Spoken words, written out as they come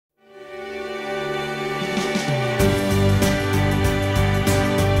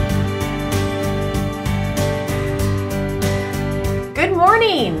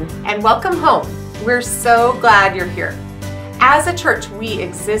and welcome home. We're so glad you're here. As a church, we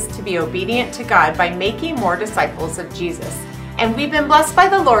exist to be obedient to God by making more disciples of Jesus, and we've been blessed by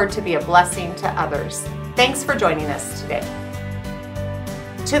the Lord to be a blessing to others. Thanks for joining us today.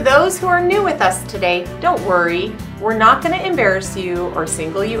 To those who are new with us today, don't worry. We're not going to embarrass you or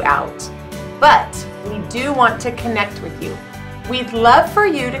single you out, but we do want to connect with you. We'd love for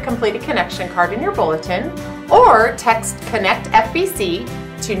you to complete a connection card in your bulletin or text Connect FBC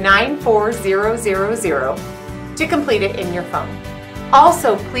to 94000 to complete it in your phone.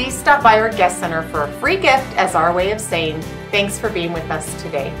 Also, please stop by our guest center for a free gift as our way of saying thanks for being with us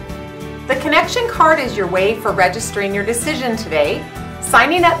today. The connection card is your way for registering your decision today,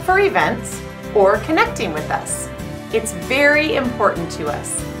 signing up for events, or connecting with us. It's very important to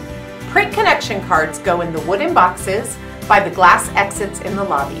us. Print connection cards go in the wooden boxes by the glass exits in the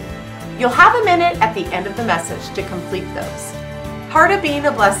lobby. You'll have a minute at the end of the message to complete those. Part of being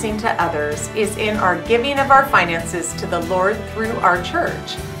a blessing to others is in our giving of our finances to the Lord through our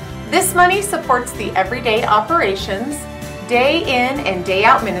church. This money supports the everyday operations, day in and day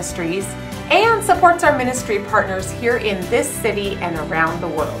out ministries, and supports our ministry partners here in this city and around the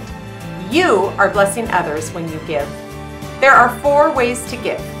world. You are blessing others when you give. There are 4 ways to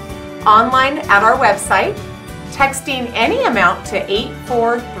give. Online at our website, texting any amount to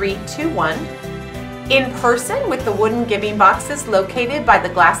 84321, in person with the wooden giving boxes located by the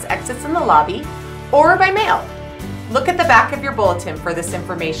glass exits in the lobby, or by mail. Look at the back of your bulletin for this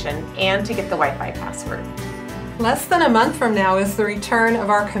information and to get the Wi-Fi password. Less than a month from now is the return of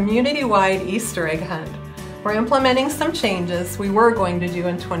our community-wide Easter egg hunt. We're implementing some changes we were going to do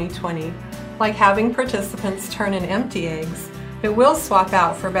in 2020, like having participants turn in empty eggs, but we'll swap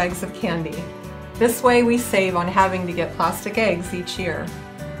out for bags of candy. This way we save on having to get plastic eggs each year.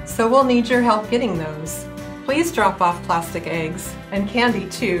 So we'll need your help getting those. Please drop off plastic eggs, and candy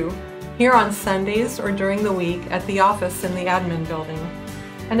too, here on Sundays or during the week at the office in the admin building.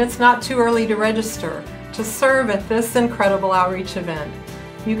 And it's not too early to register to serve at this incredible outreach event.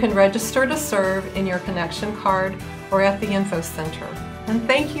 You can register to serve in your connection card or at the info center. And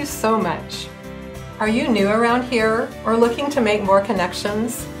thank you so much. Are you new around here or looking to make more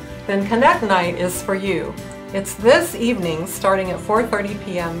connections? Then Connect Night is for you. It's this evening starting at 4:30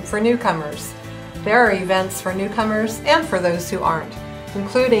 p.m. for newcomers. There are events for newcomers and for those who aren't,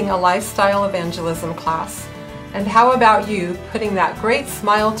 including a lifestyle evangelism class. And how about you putting that great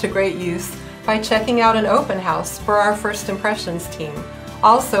smile to great use by checking out an open house for our First Impressions team,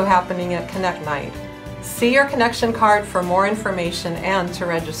 also happening at Connect Night. See your connection card for more information and to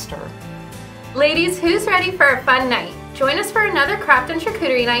register. Ladies, who's ready for a fun night? Join us for another craft and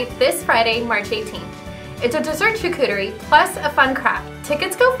charcuterie night this Friday, March 18th. It's a dessert charcuterie plus a fun craft.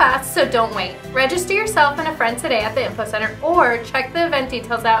 Tickets go fast, so don't wait. Register yourself and a friend today at the info center or check the event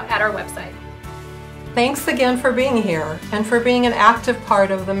details out at our website. Thanks again for being here and for being an active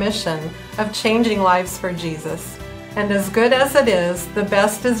part of the mission of changing lives for Jesus. And as good as it is, the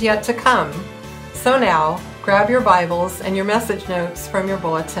best is yet to come. So now, grab your Bibles and your message notes from your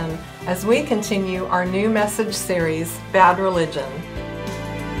bulletin as we continue our new message series, Bad Religion.